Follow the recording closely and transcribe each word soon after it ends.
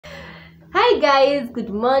Hi guys, good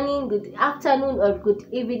morning, good afternoon, or good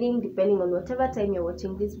evening, depending on whatever time you're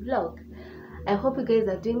watching this vlog. I hope you guys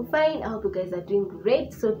are doing fine. I hope you guys are doing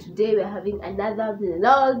great. So today we're having another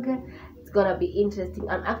vlog. It's gonna be interesting.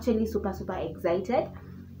 I'm actually super excited.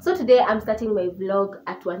 So today I'm starting my vlog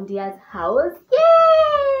at Wandia's house.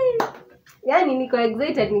 Yay! Yani niko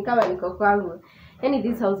excited, ni kama niko kwangu. Yani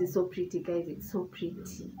this house is so pretty, guys. It's so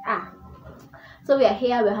pretty. So we are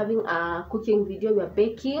here, we're having a cooking video. We're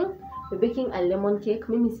baking a lemon cake.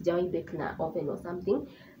 Mimi sijawahi bake na oven or something.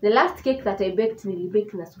 The last cake that I baked,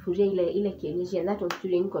 nilibake na sufuria ile kienyeji, and that was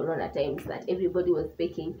during corona times that everybody was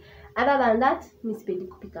baking. Other than that, mimi sipendi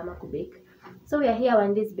kupika ama kubake. So we are here,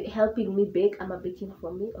 one day helping me bake. Ama baking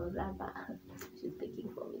for me, or rather she's baking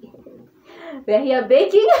for me. We are here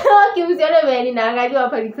baking. Kimsione vile ninaangalia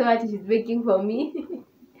hapa nikisema ati she's baking for me.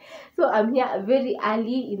 So I'm here very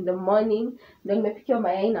early in the morning. Ndio nimepikia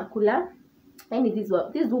mayai na kula. And this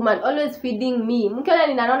woman always feeding me. Mkiona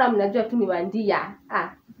ninaona mnajua tu ni Wandia.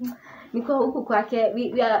 Niko huku kwake. We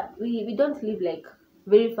don't live like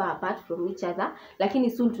very far apart from each other. Lakini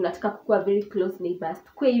soon tunataka kukuwa very close neighbors.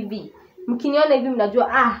 Tukue hivi. Mkiniona hivi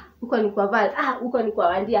mnajua huko ni kwa Val. Huko ni kwa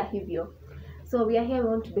Wandia hivyo. So we are here, we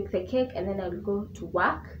want to bake the cake and then I will go to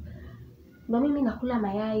work. Na mimi nakula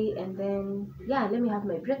mayai, and then let me have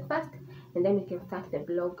my breakfast and then we can start the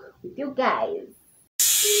vlog with you guys.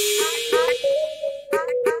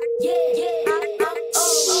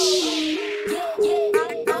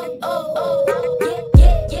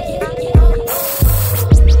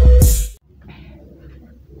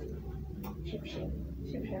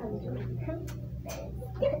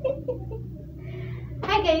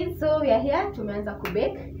 Hi guys, so we are here. Tumeanza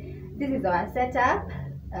kubake. This is our setup.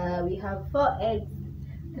 We have 4 eggs,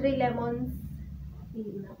 3 lemons,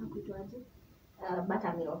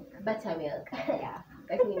 buttermilk. Yeah,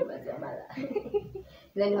 then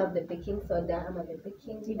you have the baking soda.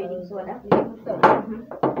 Baking soda.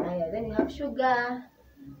 Then you have sugar,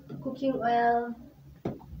 cooking oil,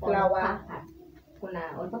 flour. Kuna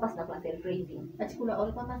all purpose na kuna self raising. Ati kuna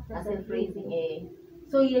all purpose na self raising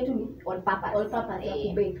So ile tu ni all purpose ya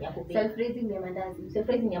kubake. Self raising ni mandazi. Self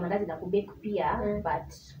raising ni mandazi na kubake pia,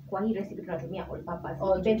 but kwa hii recipe tunatumia all purpose.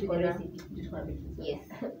 Depends on the recipe.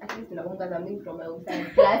 Yes. At least tunakumbuka something from my own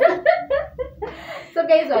science class. So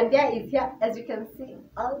guys, Wandia is here, as you can see,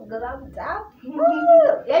 all glammed up.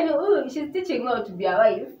 She's teaching her to be a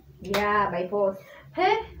wife. Yeah, by force.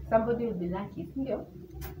 Hey, somebody will be lucky.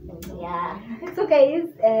 Yeah. So guys,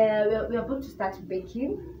 we are about to start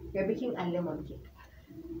baking. We are baking a lemon cake.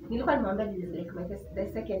 Nilikuwa nimwambia this is like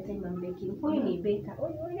the second time I'm baking. Huyu ni baker.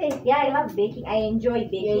 Yeah, I love baking. I enjoy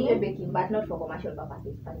baking. You enjoy baking, but not for commercial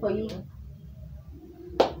purposes. For you.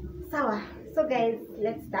 Sawa. So guys,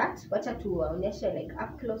 let's start. Wacha tuwaonyeshe like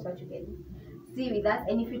up close what you can see with us.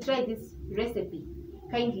 And if you try this recipe,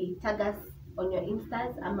 kindly tag us on your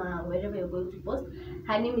Instas ama wherever you're going to post.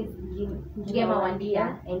 Her name is Ngige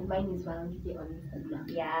Wandia and mine is Val Ngige on Instagram.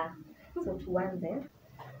 Yeah. So tuanze.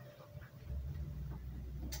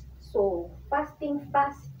 So first thing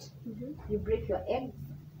first, you break your eggs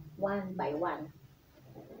one by one.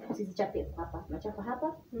 Usizichape hapa. Unachapa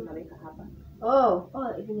hapa, unaweka hapa.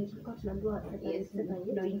 Even if you got tunajua. Yes.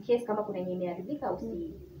 No, in case kama kuna yenye imeharibika usi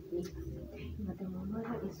mix. My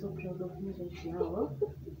mother is so proud of me right now.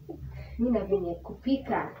 Mimi na venye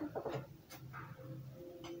kupika.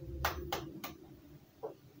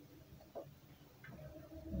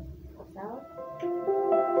 Sawa?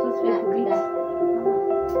 So sweet to beat.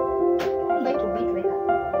 Try to beat like that.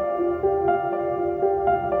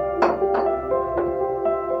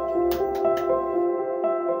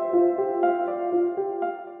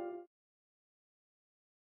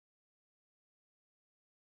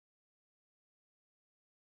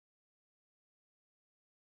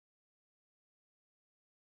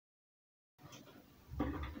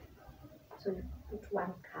 So you put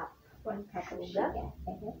 1 cup of sugar,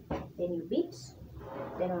 then you beat,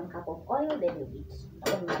 then 1 cup of oil, then you beat.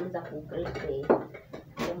 Then unaweza ku grate the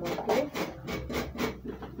lemon cake.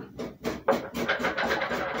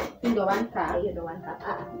 Ndio 1 cup. Hiyo ndio 1 cup.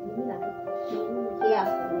 Yeah.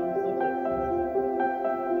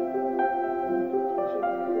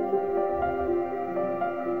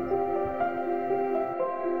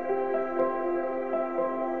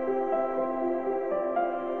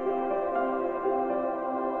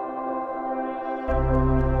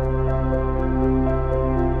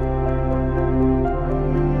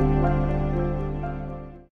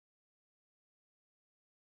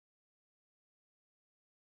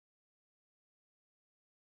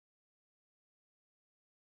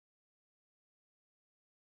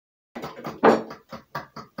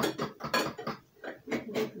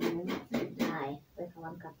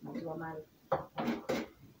 maziwa mala.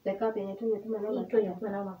 The cup yenye tu umetuma na Hii tu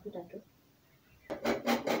inakuwa na mafuta tu.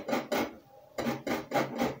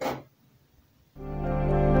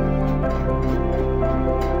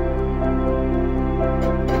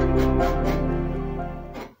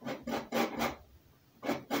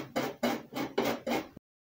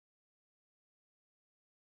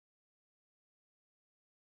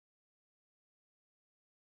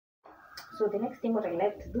 So the next thing what I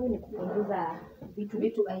like to do ni kupunguza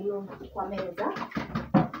vitu I know kwa meza.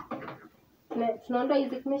 Tunaondoa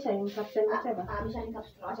hizi measuring cups and whatever. Measuring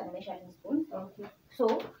cups tunaacha na measuring spoon. Okay. So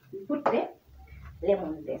we put the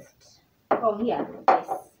lemon zest. Oh here, yes.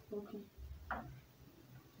 Okay.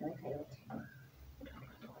 Naweka yote.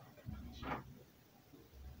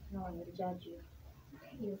 No, I will judge you.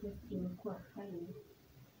 Hiyo zest imekuwa fine.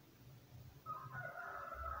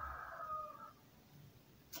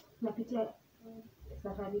 Napitia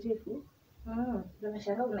safari refu.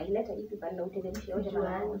 Unashangaa unaileta hivi pale na uteremshe yote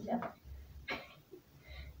mara moja.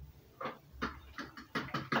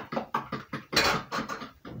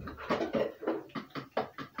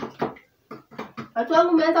 Watu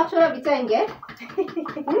wangu mmeanza kushona vitenge?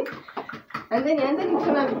 Anza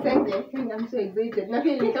kushona vitenge. I'm so excited. Na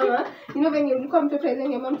pia ni kama you know when you look mtoto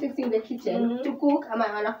and your mom takes you in the kitchen to cook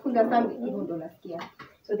ama anafunza something hivyo ndo nasikia.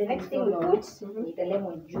 So the next thing we put is the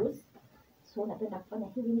lemon juice. So napenda kufanya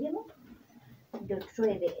hivi ndio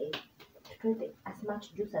tutoe as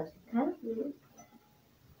much juice as you can.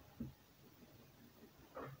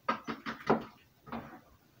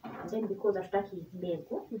 And then because hatutaki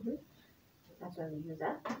mbegu, that's why we use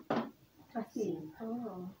that.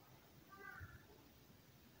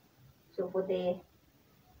 So for the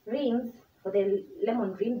rims, for the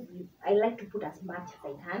lemon rims, I like to put as much as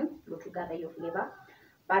I can to gather your flavor.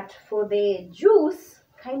 But for the juice,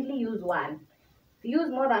 kindly use one. If you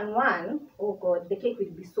use more than one, oh god, the cake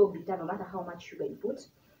will be so bitter no matter how much sugar you put.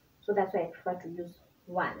 So that's why I prefer to use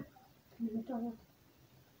one.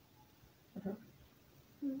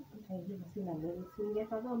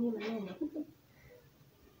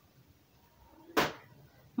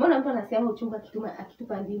 Mbona mtu anasikia uchungu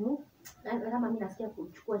akitupa ndimu? Na kama mimi nasikia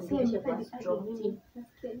kuchukua ndimu kwa strong tea.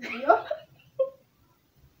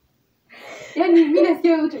 Yaani mimi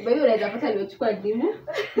nasikia uchungu, hiyo unaweza pata nimechukua ndimu,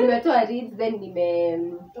 nimetoa reeds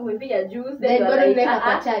then umepiga juice then bado nimeweka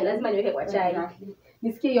kwa chai. Lazima niweke kwa chai.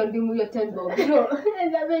 Nisikie hiyo ndimu hiyo 10 bob. No,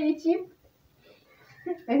 it's very cheap.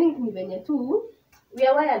 I think ni venye tu we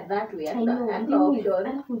are wired that way.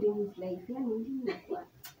 Ndimu is life. Yaani ndimu kwa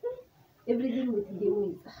everything with ndimu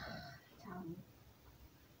is tamu.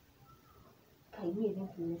 Kaini ile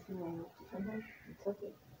tunasema it's okay.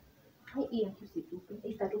 Hii ya tusitupe.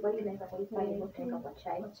 Isitupe ile inaweza kuipa ile kuweka kwa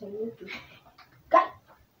chai. Chai yetu.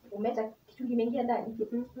 Umeta kitu kimeingia ndani.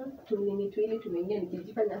 Tulinitwili tumeingia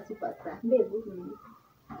nikijifanya superstar. Mbegu.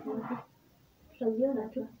 Tutaziona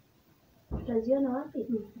tu. Tutaziona wapi?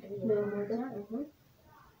 Ndio moja.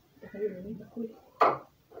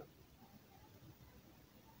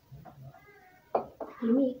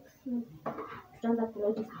 Mix. Tutaanza ku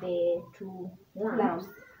notice the two lumps.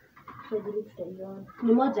 So hivi tutaiona.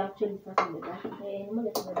 Ni moja actually sasa imebaki. Ni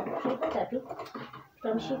moja tumebaki. Tutapata tu.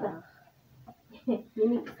 Tutamshika.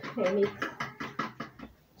 Mix.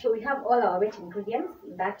 So we have all our wet ingredients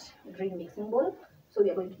in that green mixing bowl. So we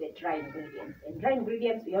are going to the dry ingredients. And dry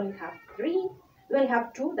ingredients we only have 3. We only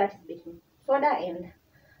have 2, that is baking soda and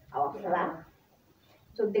our flour.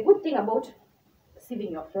 So the good thing about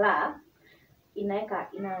sieving your flour, ina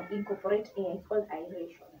incorporate air. It's called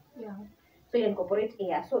aeration. Yeah. So you incorporate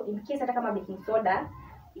air. So in case hata kama baking soda,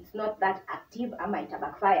 it's not that active ama ita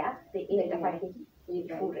backfire, the air itafanya keki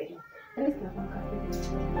full ready. Let me see.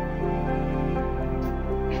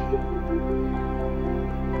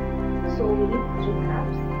 So we need 3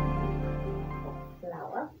 cups of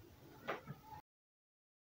flour.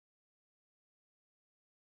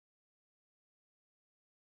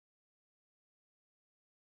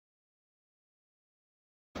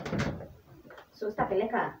 So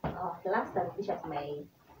stapeleka our flour starudisha to my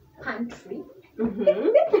pantry.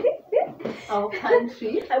 Our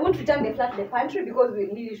pantry. I want to turn the flour to the pantry because we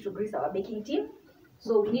need it to grease our baking tin.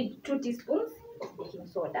 So we need 2 teaspoons of baking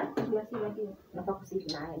soda. Nafaa kusieve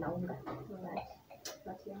na unga.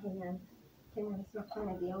 But yeah, Kenya is not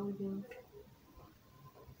fine the own things.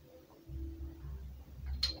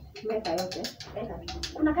 Weka yote.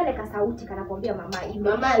 Kuna kale ka sauti kanakwambia mama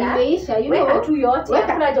imeisha. Weka tu yote.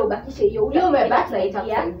 Hakuna haja ubakishe hiyo. Ule umebaki na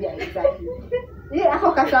itakusaidia exactly.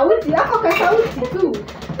 Ako ka sauti tu.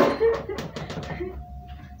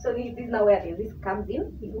 So this is now where this comes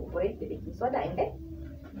in. You incorporate the baking soda and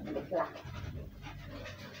the flour.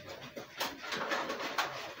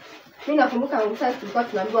 Mimi nakumbuka sasa tulikuwa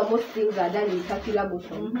tunaambiwa most things are done in circular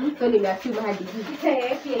motion. So nimeassume hadi hivi.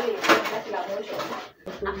 Circular motion.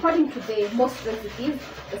 According to the most recipes,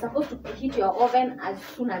 you're supposed to preheat your oven as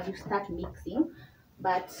soon as you start mixing.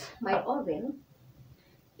 But my oven,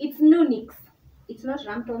 it's Nunix. It's not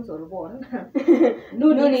Ramtons or Von.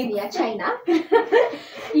 Nunix near China.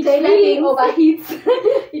 It really overheats.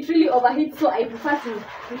 It really overheats. So I prefer to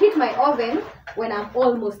preheat my oven when I'm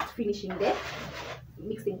almost finishing the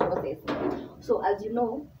mixing process. So as you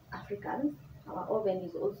know, Africans, our oven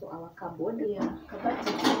is also our cupboard. Yeah.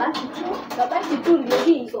 Kabati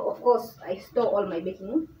too. So of course I store all my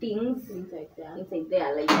baking things inside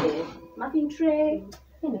there, like the muffin tray.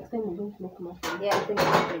 Next time we're going to make muffins. Yeah, I think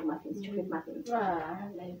I'm going to make muffins, chocolate muffins.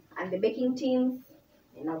 And the baking tins,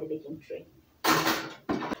 and now the baking tray.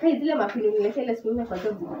 Hey, zile muffins niletele siku ile kwa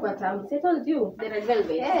job zilikuwa tamu. I told you. The red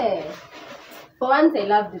velvet. Yeah. For once I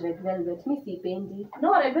love the red velvet. Mimi sipendi.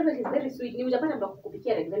 No, red velvet is very sweet. Ni ujapata ndo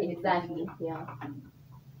kupikia red velvet. Exactly. Yeah.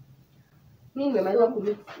 Mimi nimemaliza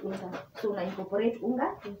kumix unga. So una incorporate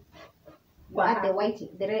unga. Add the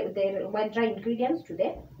white dry ingredients to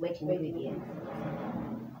the wet ingredients.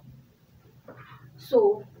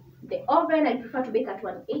 So the oven I prefer to bake at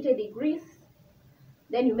 180 degrees.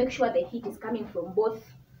 Then you make sure the heat is coming from both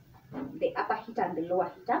the upper heater and the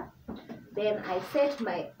lower heater. Then I set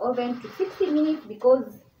my oven to 60 minutes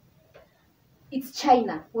because it's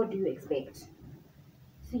China. What do you expect?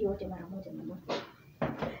 See yote mara moja mama.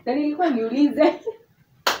 Na nilikuwa niulize.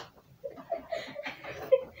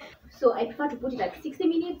 So I prefer to put it at 60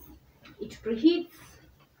 minutes. It preheats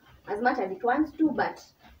as much as it wants to, but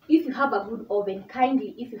if you have a good oven,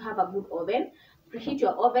 kindly, if you have a good oven, preheat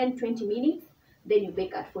your oven 20 minutes, then you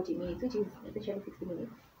bake at 40 minutes, which is essentially 60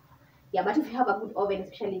 minutes. Yeah, but if you have a good oven,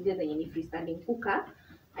 especially this any freestanding cooker,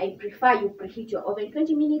 I prefer you preheat your oven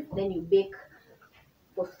 20 minutes, then you bake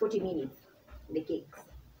for 40 minutes the cakes.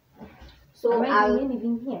 So I'll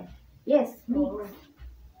anything here. Yes, mix. Oh.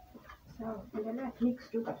 So I'm gonna mix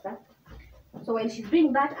too, kapsa. So while she's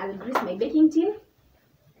doing that, I'll grease my baking tin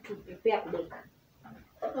to prepare to bake.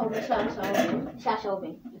 Oh, Shasha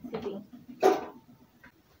oven. It's sitting.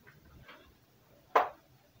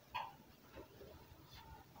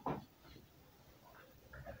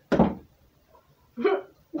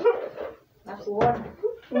 That's what.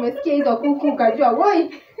 Umesikia hizo kuku ukajua woi.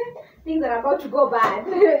 Things are about to go bad.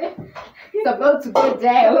 It's about to go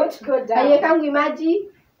down. About to go down. Ayekangu maji.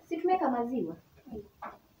 Si tumeka maziwa.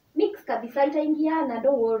 Mix kabisa itaingiana,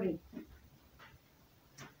 don't worry.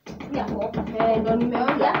 Ndo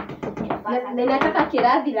nimeona. Na nataka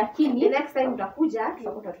kiradhi lakini the next time utakuja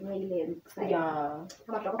tutakuwa tunatumia ile mixer. Yeah.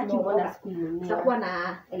 Kama tutakuwa tunaona tutakuwa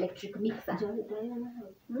na electric mixer.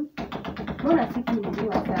 Mbona siku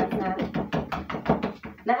niliwa sasa?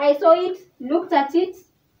 Na I saw it, looked at it.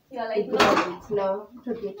 You are like no,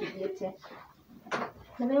 tukiete.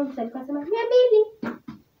 Na leo msalikuwa sema 200.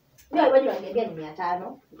 Ndio wewe unaniambia ni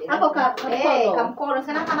 500. Hapo kamkono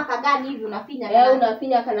sana kama kagani hivi unafinya.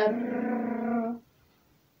 Unafinya kana.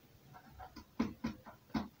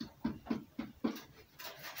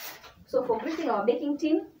 So for greasing our baking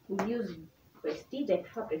tin, we use Prestige. I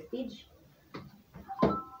prefer Prestige.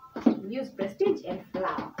 We use Prestige and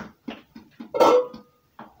flour.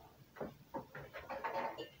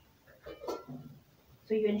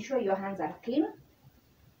 So you ensure your hands are clean.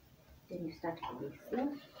 Then you start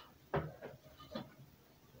greasing.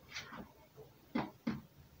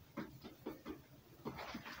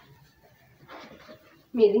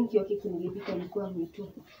 Mimi think hiyo keki nilipika ilikuwa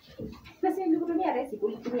mwitu. Sasa nilikutumia recipe,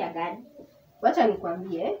 ulitumia gani? Wacha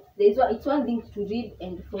nikwambie, it's one thing to read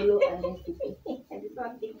and follow a recipe. And it's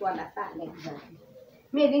one thing to understand. Exactly.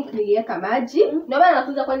 Mimi think niliweka maji. Ndio maana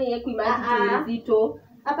nakuza kwani yeye maji nzito.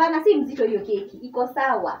 Hapana, si mzito hiyo keki. Iko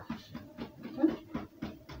sawa.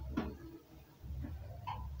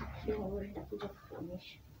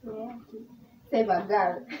 Yeah. Save a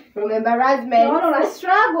girl from embarrassment. No, na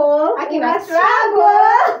struggle. I can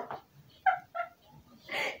struggle.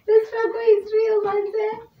 The struggle is real, man.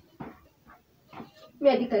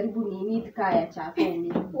 Mimi karibu ni need kaya chapo mimi.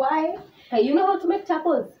 Why? Hey, you know how to make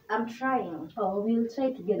chapos? I'm trying. Oh, we'll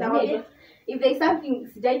try together. Now, if there's something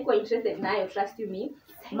sijai kuwa interested nayo, trust you me.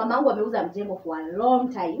 Mamangu ameuza mjengo for a long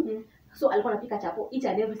time. So alikuwa anapika chapo each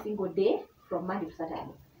and every single day from Monday to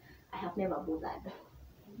Saturday. I have never bothered.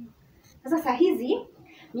 Sasa saa hizi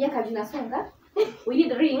miaka zinasonga. We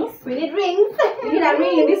need rings. We need rings. We need a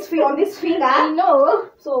ring on this finger. I know.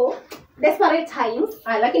 So desperate times.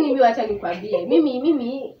 Lakini mimi acha nikwambie.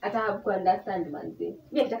 Mimi hata ku understand manzi.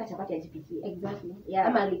 Mimi nataka chapati ajipikie. Exactly. Yeah.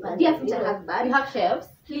 Ama alipanda. Dear future husband, you have chefs.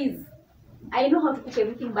 Please I know how to cook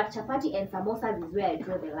everything, but chapati and samosas is where I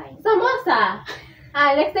draw the line. Samosa.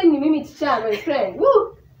 Next time ni mimi teacher, my friend.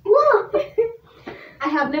 Woo. Woo. I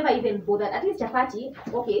have never even bothered. At least chapati,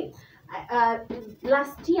 okay.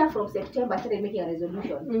 Last year from September I started making a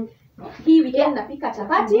resolution. Hii weekend napika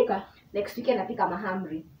chapati, next weekend napika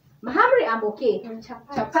mahamri. Mahamri I'm okay.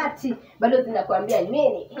 Chapati bado zinakuambia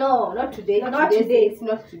nini? No, not today. Not today. It's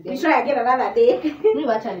not today. We try again another day. Mimi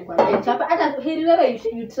wacha nikwambie chapati. Hata he remember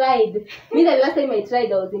you tried. Me the last time I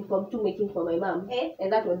tried I was in Form 2 making for my mom.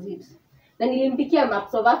 And that was it. Na nilimpikia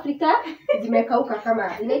maps of Africa zimekauka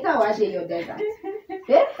kama inaita waje hiyo desert.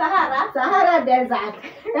 Sahara desert.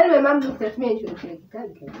 Then my mom looked at me and she was like,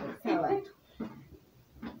 sawa tu.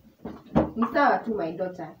 Ni sawa tu, my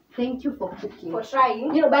daughter. Thank you for cooking. For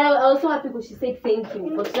trying. You know, but I was also happy because she said thank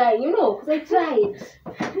you for trying. You know, because I tried.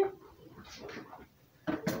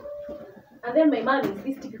 And then my mom is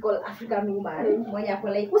this typical African woman. Mwenye ako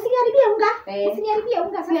like, usiniharibie unga. Usiniharibie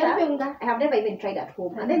unga sasa. I have never even tried at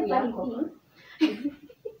home. And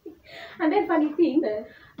then funny thing,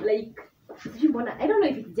 like, I don't know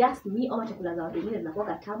if it's just me or chakula za watu wengine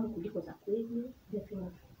zinakuwa tamu kuliko za kweli.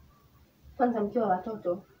 Kwanza mkiwa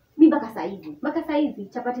watoto, mimi mpaka saizi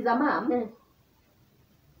chapati za mom.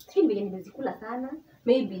 Sijui vile nimezikula sana,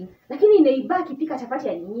 maybe. Lakini inaibaki pika chapati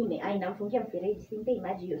ya nyingine, inamfungia mfereji. Simpe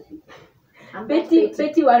imagine hiyo siku.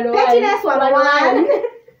 Peti 101.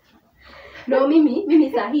 No,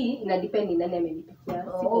 mimi sahi ina depend nani amenipikia.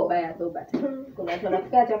 Siko baya though, but kuna watu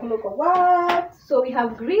wanapika chakula kwa what? So we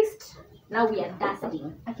have greased, now we are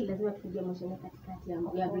dusting. Aki lazima tupige moshene katikati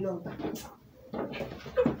ya vlog.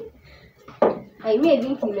 I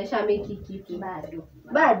think nimesha make kitu bado.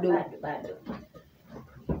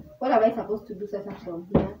 What am I supposed to do sasa from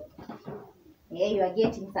here? Yeah, you are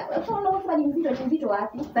getting that. So no, kama ni mzito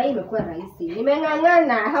wapi? Sasa imekuwa rahisi.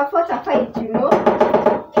 Nimengangana, I have fought a fight, you know.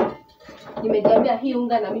 Nimejiambia hii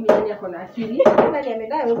unga na mimi nani ako na akili? Nani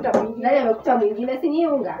ameenda amekuta mwingine? Nani amekuta mwingine? Si ni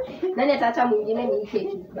unga. Nani ataacha mwingine ni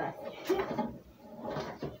keki basi.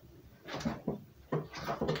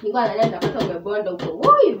 Ningwa nani ndapata umebonda huko.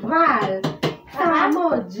 Woi Val. Saa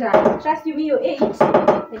moja. Trust me, you ate.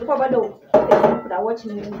 Nilikuwa bado kuna watch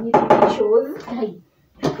new shows.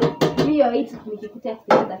 Mimi 8 nikikuta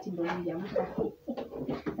kitu that ndio niliamka.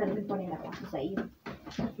 Sasa nilikuwa naenda kwa sasa hivi.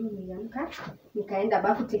 Niliamka, nikaenda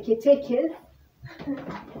bafu teke.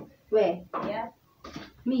 We. Yeah.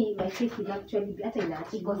 Me my face is actually hata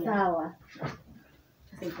inaachiko sawa.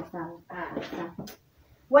 Sasa iko sawa. Sawa.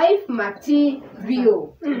 Wife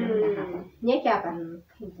material. Nyeke hapa.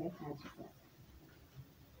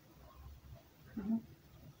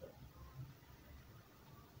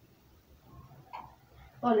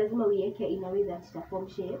 Oh, lazima uiweke in a way that ita form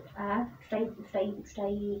shape.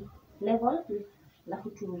 Tutai level. Alafu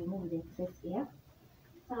to remove the excess here.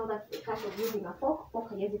 Now that's the cut of using a fork. Fork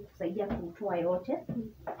haiwezi kusaidia kutoa yote.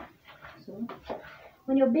 So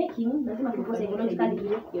when you're baking, lazima tuko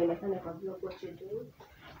psychologically ionekane kwa vlog what you're doing.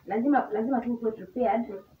 Lazima tuwe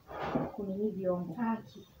prepared kunini vyombo.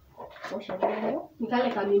 Osha vyombo.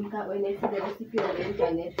 Nikale kama when I see the recipe on the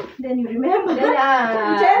internet. Then you remember.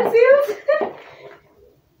 Utensils.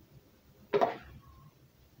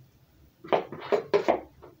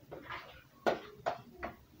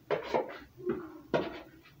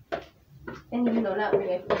 Unaona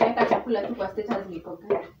umeweka chakula tu kwa status liko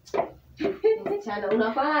gani? Mchana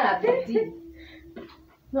unafanya na bidii.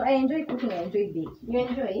 No, I enjoy cooking, I enjoy baking. You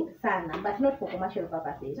enjoy? Sana, but not for commercial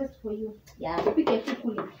purposes. Just for you. Yeah, upike tu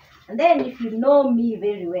kuli. And then if you know me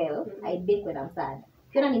very well, I bake when I'm sad.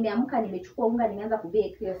 Kiona nimeamka nimechukua unga nimeanza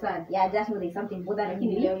kubake, you're sad. Yeah, just know there's something bothering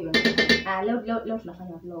me. Leo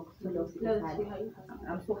tunafanya vlog. So leo sad.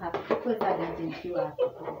 I'm so happy. Kwa sad ndio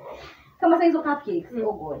kama sasa hizo cupcakes,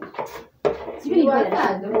 oh god. Sijui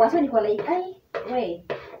niko like, we,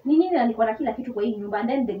 nini niko na kila kitu kwa hii nyumba. And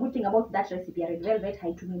then the good thing about that recipe, red velvet,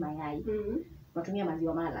 haitumii mayai. Natumia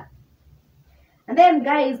maziwa mala. And then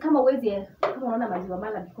guys, kama unaona maziwa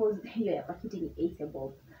mala, because hiyo ya pakiti ni 80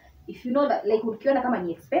 bob. If you know that, like ukiona kama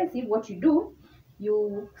ni expensive, what you do,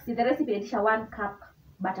 you see the recipe inatisha 1 cup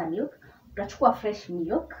buttermilk. Utachukua fresh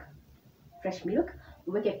milk,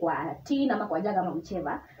 uweke kwa tin ama kwa jug ama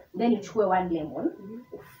whichever. Then uchukue 1 lemon,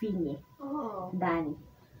 ufinye ndani.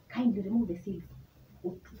 Kindly remove the seeds.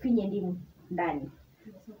 Ufinye ndimu ndani.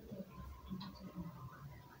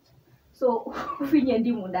 So ufinye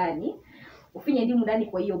ndimu ndani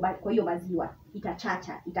kwa hiyo maziwa.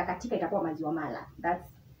 Itachacha, itakatika, itakuwa maziwa mala.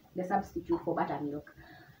 That's the substitute for buttermilk.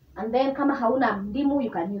 And then kama hauna ndimu,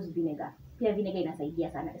 you can use vinegar. Pia vinegar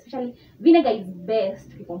inasaidia sana. Especially vinegar is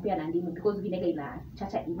best compare na ndimu because vinegar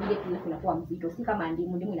inachacha immediately inakuwa mzito. Si kama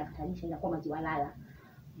ndimu inakatanisha inakuwa maziwa lala.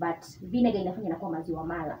 but vinegar inafanya inakuwa maziwa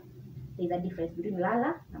mala. There's a difference between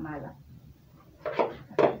lala na mala.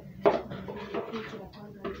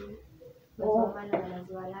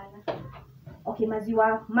 Okay,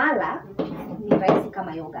 maziwa mala ni rahisi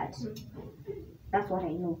kama yogurt. That's what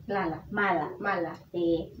I know. Mala.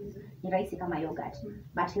 Ni rahisi kama yogurt.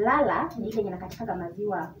 But lala ni ile inakatika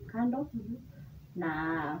maziwa kando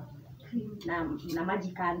na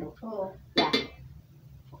maji kando. Yeah.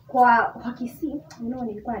 Kwa Kisii,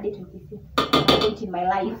 nilikuwa na date in Kisii. Date in my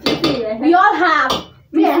life. We all have.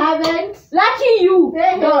 Me I haven't. Lucky you.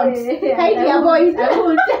 Don't. Kindly avoid.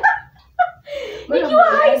 Nikiwa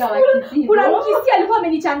high school, kuna Mkisii alikuwa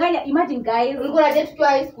amenichanganya. Imagine guys. Ulikuwa na date tukiwa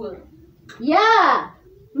high school? Yeah.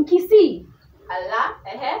 Mkisii. Allah.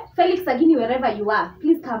 Felix Agini, wherever you are,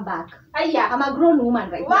 please come back. Aya. I'm a grown woman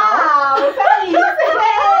right now. Wow, Felix.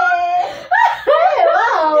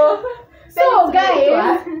 Wow. So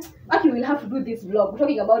guys, okay, we'll have to do this vlog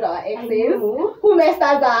talking about our exes who messed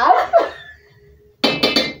us up.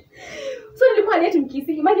 So nilikuwa net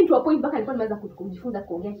Mkisii. Imagine to a point back alikuwa nimeanza kujifunza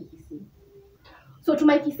kuongea Kikisii. So to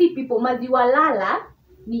my Kisii people, maziwa lala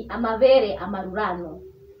ni amavere amarurano.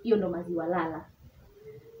 Hiyo ndo maziwa lala.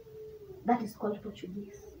 That is called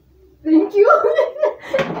Portuguese. Thank you.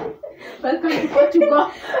 Welcome to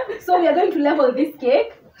Portugal. So we are going to level this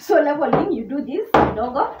cake. So leveling, you do this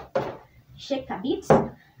kidogo, shake a bit,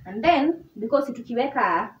 and then because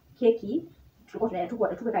tukiweka keki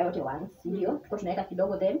tuweka yote once, ndio tuko tunaweka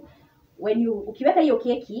kidogo, then when ukiweka hiyo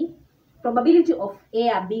keki, probability of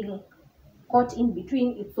air being caught in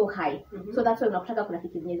between is so high. So that's why unakutaka kuna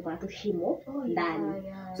keki zenye ziko na tushimo ndani.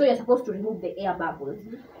 So you're supposed to remove the air bubbles.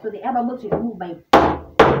 So the air bubbles you remove by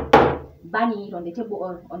burning it on the table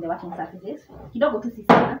or on the working surfaces. Kidogo tu si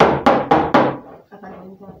sana.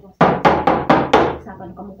 Hapa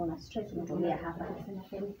ni kama uko na stress unatolea hapa.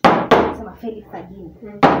 Sema Felix Agini.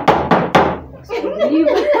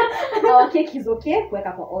 So our cake is okay.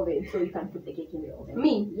 Kuweka kwa oven, so you can put the cake in the oven.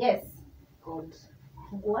 Me? Yes. God.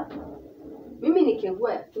 Fungua. Mimi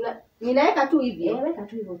nikigua. Ninaweka tu hivi. Weka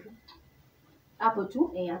tu hivyo tu. Hapo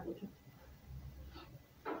tu? Hapo tu.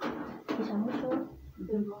 Kisha mwisho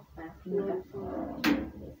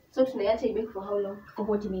so tunaiacha ibake for how long? For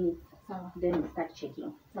 40 minutes. Then we start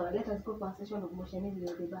checking. So let us go for a session of motion.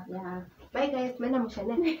 We'll be back. Yeah. Bye guys. Tumeenda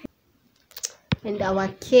motion. And our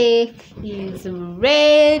cake is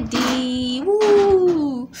ready.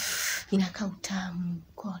 Woo! Inakaa utamu.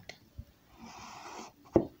 God.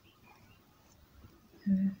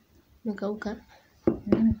 Imekauka.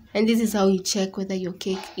 And this is how you check whether your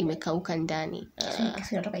cake imekauka ndani.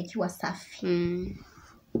 Inatoka ikiwa safi.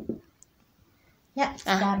 Yeah, it's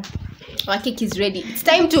done. Our cake is ready. It's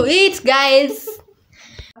time to eat, guys.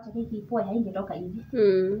 Hata keki ipoa haingetoka hivi.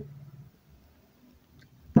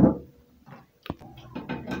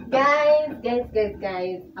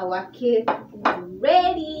 Guys, our cake is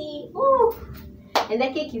ready. Ooh. And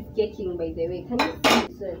the cake is caking, by the way. Can you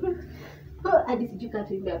see it? Oh, I did you can't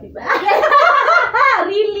remember people.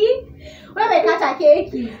 Really? Wewe kata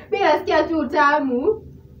keki. Mimi nasikia tu utamu.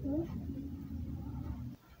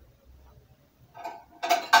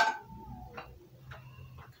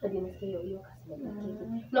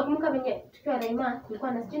 Nakumbuka venye tukiwa na Ima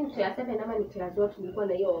tulikuwa na sijui class 7 ama ni class zote tulikuwa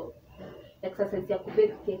na hiyo exercise ya kubake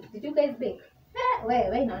cake. Did you guys bake?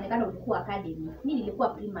 Wewe inaonekana ulikuwa academy. Mimi nilikuwa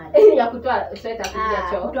primary. Ya kutoa sweta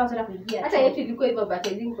kuingia choo. Kutoa sweta kuingia. Hata yetu ilikuwa hivyo, but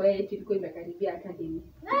I think kwa yetu ilikuwa imekaribia academy.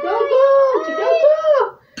 Kidogo.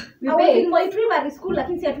 I was in my primary school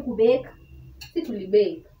lakini si hatukubake. Si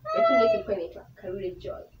tulibake. Lakini yetu ilikuwa inaitwa Career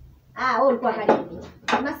Joy. Wewe ulikuwa academy.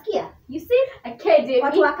 Unasikia? You see? Academy.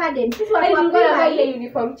 Watu academy. Sisi watu wa primary ile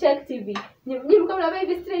uniform check TV. Ni mko mnavaa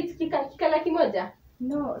hivi straight kikala kimoja?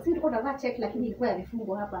 No, sisi tulikuwa tunavaa check lakini ilikuwa ya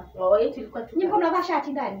vifungo hapa. Yetu ilikuwa tu. Ni mko mnavaa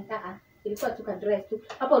shati ndani? Ilikuwa tu ka dress tu.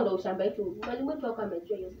 Hapo ndo ushamba yetu. Mwalimu wetu wako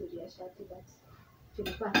amejua hiyo story ya shati, but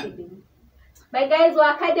tulikuwa academy. My guys were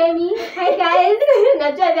academy. Hi guys.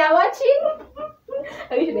 Najua they are watching.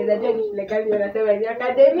 I wish they were doing like gani wanasema ni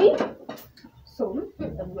academy. So,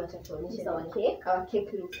 this is our cake. Our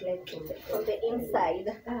cake looks like on the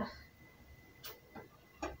inside.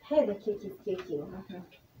 Hey, the cake is caking.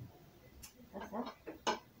 That's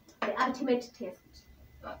the ultimate taste.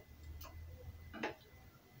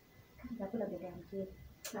 nakula mbele ya mgeni.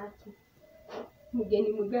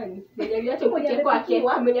 Mgeni mgani? Mwenye aliacha kupika kwake,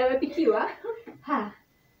 mwenye amepikiwa.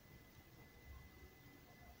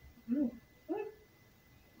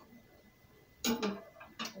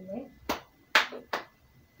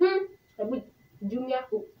 Hebu Jumia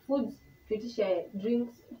foods, tuitishe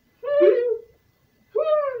drinks.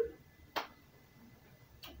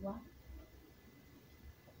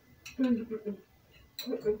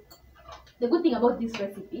 The good thing about this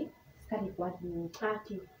recipe, sukari kwagi mingi.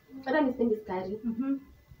 Hata mimi sipendi sukari.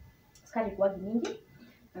 Sukari kwagi mingi.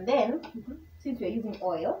 And then since we are using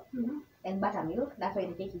oil and buttermilk, that's why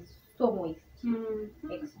the cake is so moist.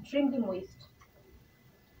 Extremely moist.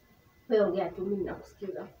 Wewe ongea tu, mimi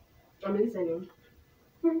nakusikiza. I'm listening.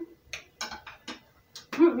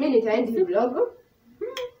 Mimi nitaenda hii vlog.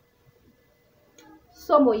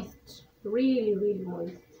 So moist. Really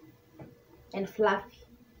moist. And fluffy.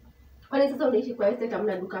 Kwani sasa unaishi kwa estate,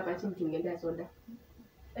 hamna duka hapa chini tungeendea soda?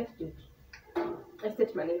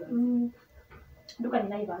 Estate maneno. Duka ni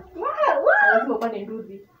Naivas. Wow. Lazima upande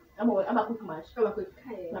nduthi. Ama Quickmart. Kama kwa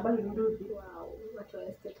kaya. Na bado ni nduthi. Wow, watu wa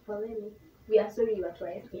estate poleni. We are sorry, watu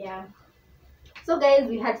wa estate. Yeah. So guys,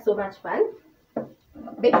 we had so much fun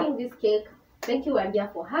baking this cake. Thank you, Andia,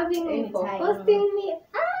 for having me, for hosting me.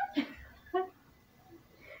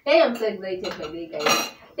 Hey, I'm so excited by the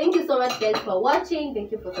guys. Thank you so much, guys, for watching.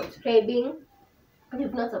 Thank you for subscribing. If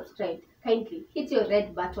you've not subscribed, kindly hit your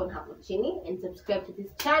red button hapo chini and subscribe to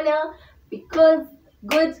this channel because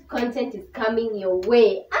good content is coming your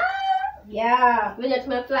way. Yeah. When you're to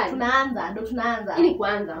my plan, Tunaanza. Ili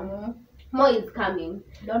kwanza. More is coming.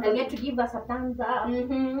 Don't forget to give us a thumbs up.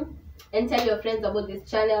 And tell your friends about this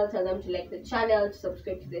channel. Tell them to like the channel, to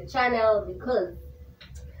subscribe to the channel because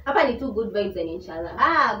hapa ni two good vibes and inshallah.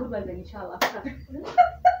 Good vibes and inshallah.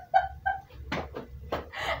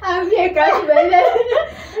 I'm here, guys.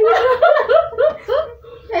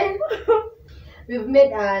 We've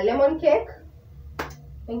made a lemon cake.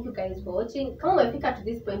 Thank you guys for watching. Kama umefika to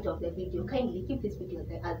this point of the video, kindly give this video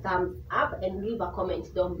a thumbs up and leave a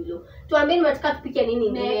comment down below. Tuambieni mnataka tupike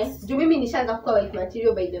nini next. Juu mimi nishaanza kuwa white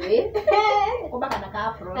material by the way. Kubaka na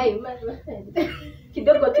afro.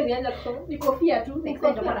 Kidogo tu nianza kusoma. Ni kofia tu. Next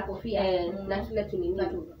time tutakuwa na kofia. Na tule tu nini?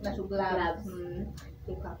 Na tu gloves.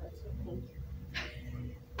 Thank you.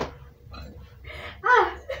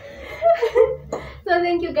 So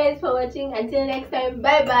thank you guys for watching. Until next time,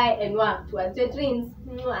 bye bye and walk towards your dreams.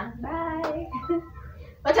 Bye.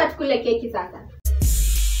 Wacha tukule keki sasa.